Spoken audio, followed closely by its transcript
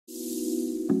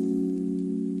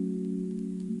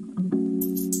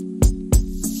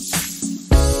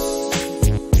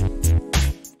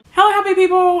Hey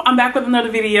people, I'm back with another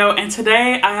video, and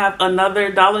today I have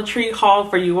another Dollar Tree haul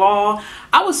for you all.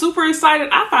 I was super excited.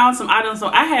 I found some items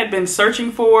that I had been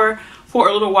searching for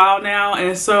a little while now,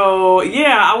 and so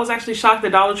yeah, I was actually shocked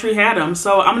that Dollar Tree had them.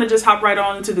 So I'm gonna just hop right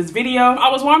on into this video.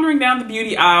 I was wandering down the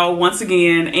beauty aisle once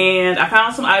again, and I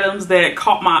found some items that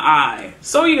caught my eye.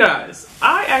 So you guys,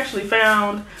 I actually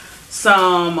found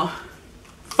some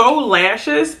faux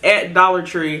lashes at Dollar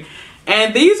Tree.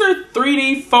 And these are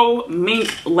 3D faux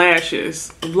mink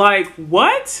lashes. Like,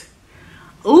 what?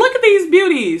 Look at these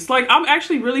beauties. Like, I'm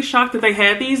actually really shocked that they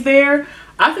had these there.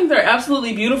 I think they're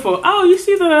absolutely beautiful. Oh, you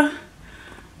see the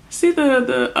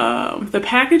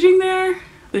packaging there?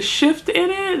 The shift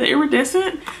in it, the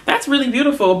iridescent. That's really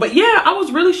beautiful. But yeah, I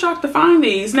was really shocked to find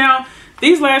these. Now,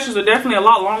 these lashes are definitely a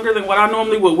lot longer than what I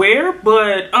normally would wear.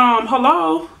 But,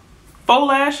 hello. Faux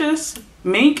lashes,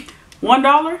 mink.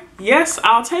 $1? Yes,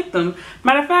 I'll take them.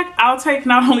 Matter of fact, I'll take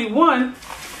not only one,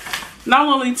 not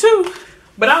only two,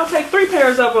 but I'll take 3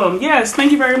 pairs of them. Yes,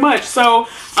 thank you very much. So,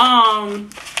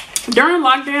 during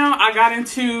lockdown, I got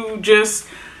into just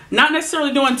not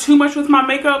necessarily doing too much with my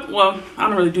makeup. Well, I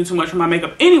don't really do too much with my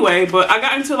makeup anyway, but I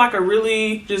got into like a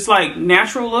really just like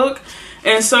natural look.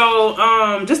 And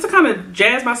so just to kind of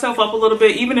jazz myself up a little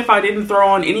bit, even if I didn't throw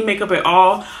on any makeup at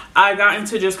all, I got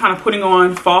into just kind of putting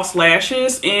on false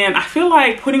lashes. And I feel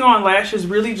like putting on lashes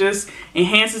really just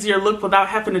enhances your look without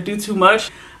having to do too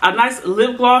much. A nice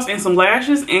lip gloss and some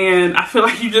lashes, and I feel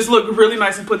like you just look really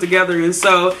nice and put together. And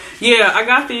so yeah, I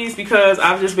got these because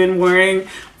I've just been wearing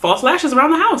false lashes around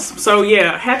the house. So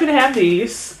yeah, happy to have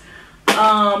these.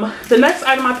 The next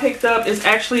item I picked up is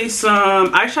actually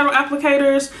some eyeshadow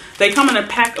applicators. They come in a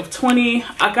pack of 20.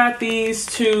 I got these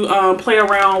to play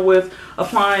around with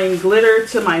applying glitter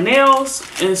to my nails.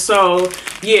 And so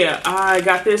yeah, I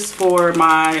got this for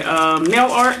my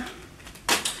nail art.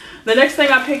 The next thing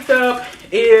I picked up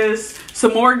is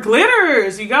some more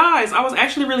glitters. You guys, I was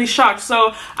actually really shocked.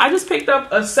 So I just picked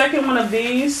up a second one of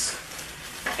these,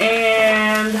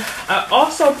 and I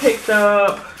also picked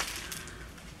up,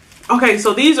 okay,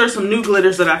 so these are some new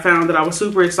glitters that I found that I was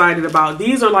super excited about.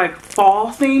 These are like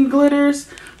fall themed glitters.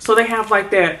 So they have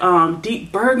like that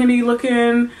deep burgundy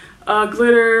looking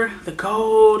glitter, the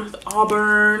gold, the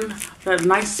auburn, that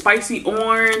nice spicy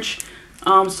orange,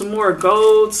 some more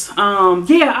golds.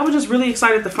 Yeah, I was just really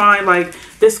excited to find like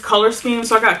this color scheme.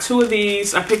 So I got 2 of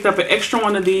these. I picked up an extra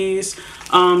one of these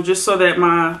just so that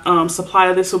my supply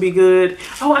of this will be good.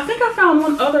 Oh, I think I found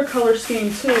one other color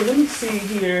scheme too. Let me see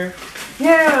here.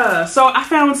 Yeah, so I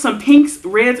found some pinks,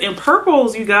 reds, and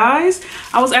purples, you guys.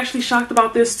 I was actually shocked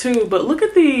about this too, but look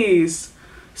at these.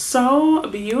 So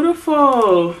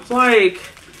beautiful. Like,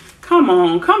 come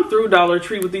on, come through Dollar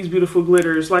Tree with these beautiful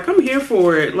glitters. Like, I'm here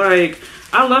for it. Like,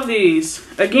 I love these.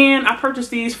 Again, I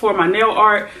purchased these for my nail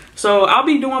art, so I'll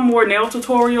be doing more nail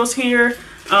tutorials here.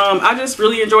 I just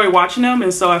really enjoy watching them,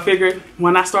 and so I figured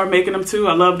when I start making them too,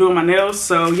 I love doing my nails.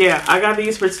 So yeah, I got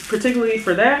these particularly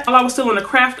for that. While I was still in the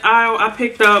craft aisle, I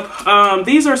picked up,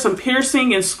 these are some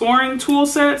piercing and scoring tool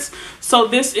sets. So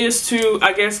this is to,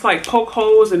 I guess, like poke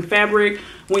holes in fabric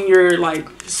when you're like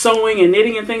sewing and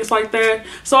knitting and things like that.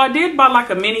 So I did buy like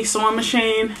a mini sewing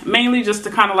machine, mainly just to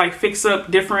kind of like fix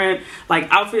up different like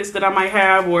outfits that I might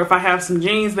have, or if I have some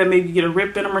jeans that maybe get a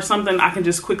rip in them or something, I can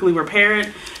just quickly repair it.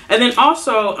 And then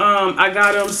also I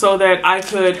got them so that I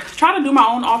could try to do my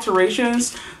own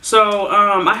alterations. So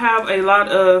I have a lot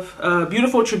of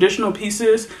beautiful traditional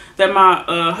pieces that my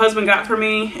husband got for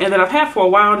me and that I've had for a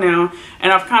while now,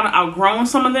 and I've kind of outgrown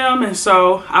some of them, and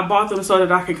so I bought them so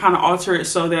that I can kind of alter it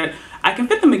so that I can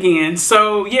fit them again.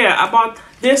 So yeah, I bought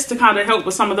this to kind of help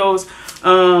with some of those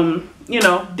you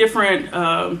know,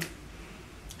 different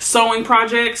sewing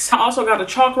projects. I also got a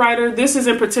chalk writer. This is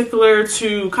in particular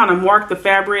to kind of mark the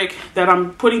fabric that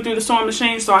I'm putting through the sewing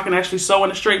machine so I can actually sew in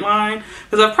a straight line,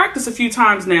 because I've practiced a few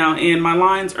times now and my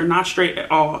lines are not straight at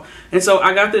all. And so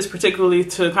I got this particularly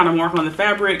to kind of mark on the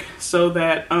fabric so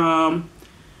that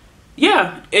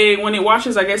yeah, when it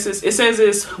washes, I guess it says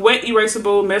it's wet,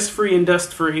 erasable, mess free, and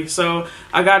dust free. So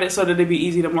I got it so that it'd be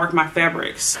easy to mark my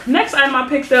fabrics. Next item I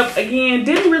picked up, again,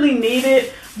 didn't really need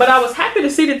it, but I was happy to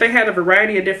see that they had a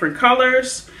variety of different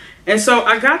colors. And so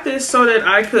I got this so that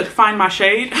I could find my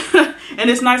shade. And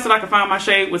it's nice that I can find my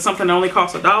shade with something that only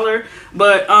costs $1.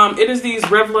 But it is these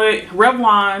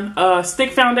Revlon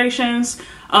stick foundations.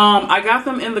 I got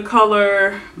them in the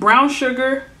color Brown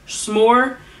Sugar,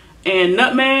 S'more, and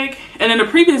Nutmeg. And in the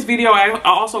previous video I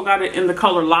also got it in the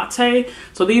color Latte.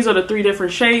 So these are the 3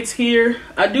 different shades here.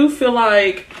 I do feel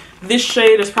like this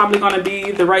shade is probably going to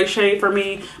be the right shade for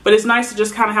me, but it's nice to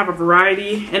just kind of have a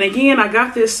variety. And again, I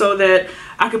got this so that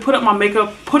I could put on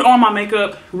my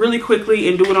makeup really quickly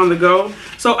and do it on the go.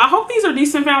 So I hope these are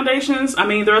decent foundations. I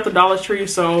mean, they're at the Dollar Tree,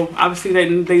 so obviously they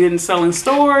didn't sell in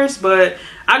stores, but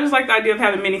I just like the idea of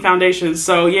having mini foundations.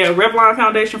 So yeah, Revlon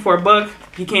foundation for $1,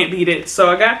 you can't beat it. So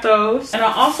I got those. And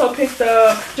I also picked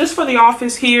up, just for the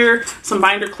office here, some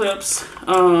binder clips.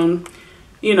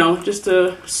 You know, just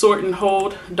to sort and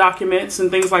hold documents and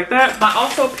things like that. I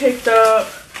also picked up,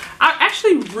 I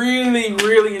actually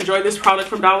really enjoy this product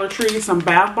from Dollar Tree, some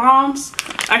bath bombs.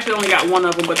 I actually only got one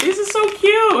of them, but this is so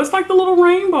cute. It's like the little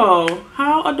rainbow.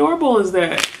 How adorable is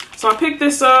that? So I picked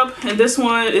this up, and this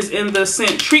one is in the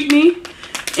scent Treat Me.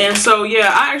 And so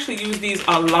yeah, I actually used these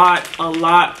a lot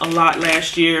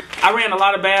last year. I ran a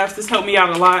lot of baths. This helped me out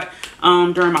a lot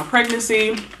during my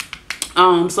pregnancy.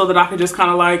 So that I could just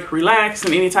kind of like relax,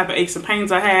 and any type of aches and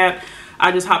pains I had,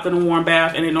 I just hopped in a warm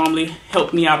bath, and it normally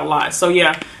helped me out a lot. So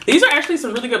yeah, these are actually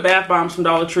some really good bath bombs from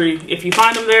Dollar Tree. If you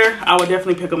find them there, I would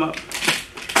definitely pick them up.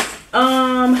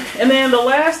 And then the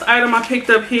last item I picked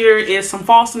up here is some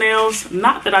false nails.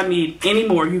 Not that I need any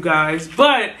more, you guys,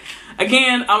 but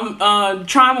again, I'm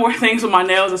trying more things with my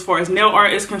nails as far as nail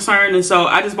art is concerned, and so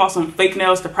I just bought some fake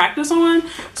nails to practice on.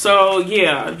 So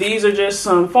yeah, these are just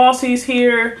some falsies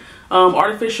here.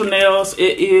 Artificial nails.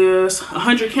 It is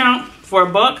 100 count for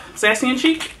 $1. Sassy and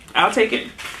Chic. I'll take it.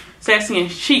 Sassy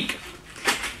and Chic.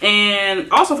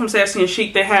 And also from Sassy and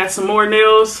Chic, they had some more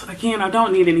nails. Again, I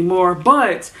don't need any more,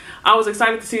 but I was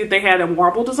excited to see that they had a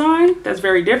marble design. That's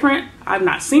very different. I've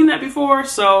not seen that before,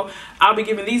 so I'll be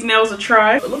giving these nails a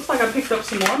try. It looks like I picked up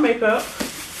some more makeup,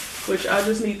 which I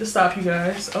just need to stop, you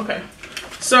guys. Okay.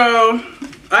 So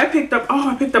I picked up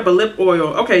a lip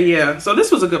oil. Okay, yeah, so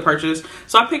this was a good purchase.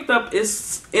 So I picked up,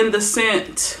 it's in the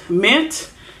scent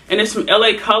Mint, and it's from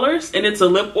LA Colors, and it's a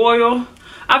lip oil.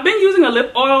 I've been using a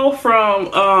lip oil from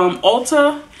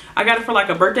Ulta. I got it for like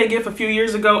a birthday gift a few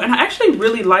years ago, and I actually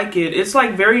really like it. It's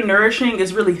like very nourishing.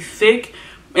 It's really thick,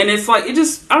 and it's like,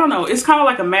 I don't know, it's kind of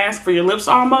like a mask for your lips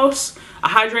almost. A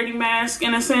hydrating mask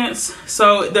in a sense.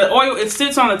 So the oil, it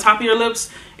sits on the top of your lips.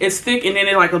 It's thick, and then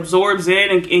it like absorbs in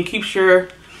and keeps your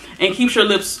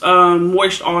lips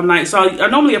moist all night. So I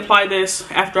normally apply this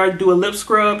after I do a lip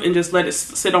scrub and just let it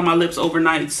sit on my lips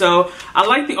overnight. So I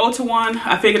like the Ulta one.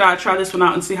 I figured I'd try this one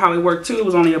out and see how it worked too. It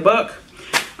was only $1.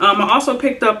 I also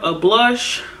picked up a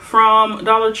blush from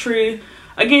Dollar Tree.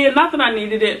 Again, not that I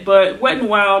needed it, but Wet n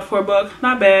Wild for $1.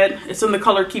 Not bad. It's in the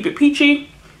color Keep It Peachy.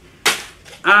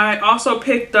 I also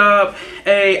picked up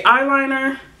a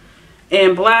eyeliner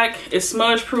in black. It's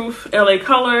smudge proof, LA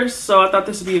Colors, so I thought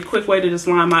this would be a quick way to just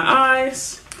line my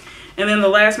eyes. And then the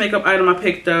last makeup item I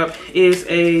picked up is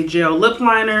a gel lip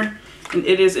liner, and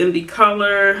it is in the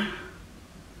color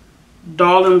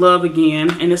Doll in Love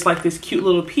Again, and it's like this cute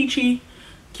little peachy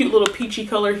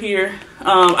color here.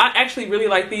 I actually really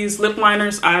like these lip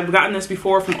liners. I've gotten this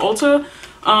before from Ulta,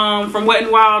 from Wet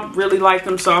n Wild. Really like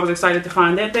them, so I was excited to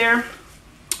find that there.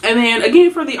 And then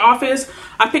again, for the office,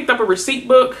 I picked up a receipt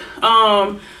book.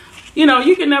 You know,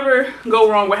 you can never go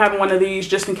wrong with having one of these,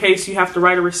 just in case you have to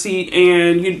write a receipt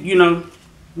and you know,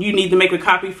 you need to make a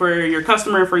copy for your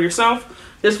customer and for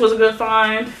yourself. This was a good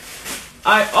find.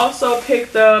 I also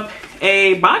picked up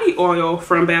a body oil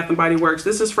from Bath & Body Works.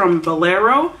 This is from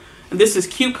Bolero. This is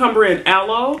cucumber and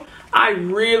aloe. I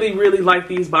really like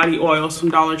these body oils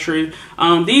from Dollar Tree.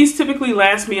 These typically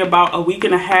last me about a week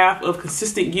and a half of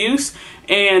consistent use,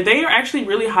 and they are actually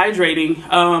really hydrating.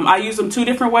 I use them 2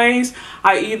 different ways.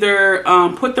 I either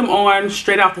put them on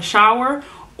straight out the shower,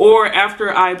 or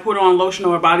after I put on lotion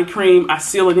or body cream, I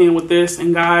seal it in with this.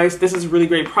 And guys, this is a really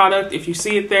great product. If you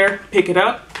see it there, pick it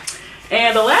up.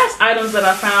 And the last items that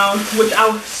I found, which I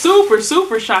was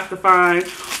super shocked to find,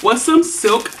 was some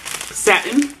silk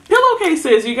satin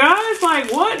pillowcases. You guys,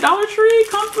 like, what? Dollar Tree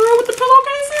come through with the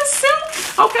pillowcases?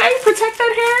 Silk? Okay, protect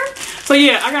that hair. So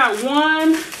yeah, I got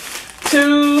 1,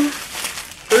 2,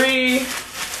 3,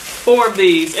 4 of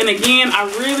these. And again, I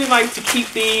really like to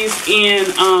keep these in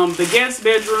the guest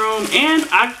bedroom, and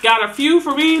I got a few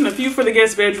for me and a few for the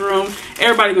guest bedroom.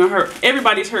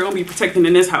 Everybody's hair gonna be protected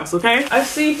in this house, okay? I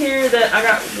see here that I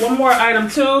got one more item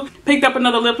too. Picked up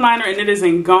another lip liner, and it is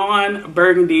in Gone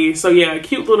Burgundy. So yeah, a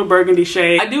cute little burgundy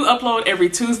shade. I do upload every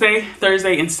Tuesday,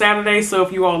 Thursday, and Saturday. So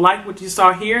if you all like what you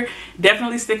saw here,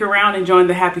 definitely stick around and join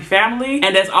the happy family.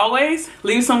 And as always,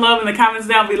 leave some love in the comments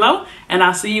down below, and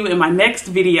I'll see you in my next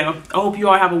video. I hope you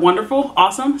all have a wonderful,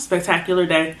 awesome, spectacular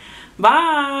day.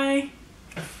 Bye.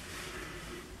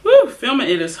 Woo, filming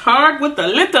it is hard with the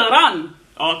little run.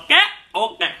 Okay?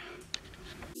 Okay.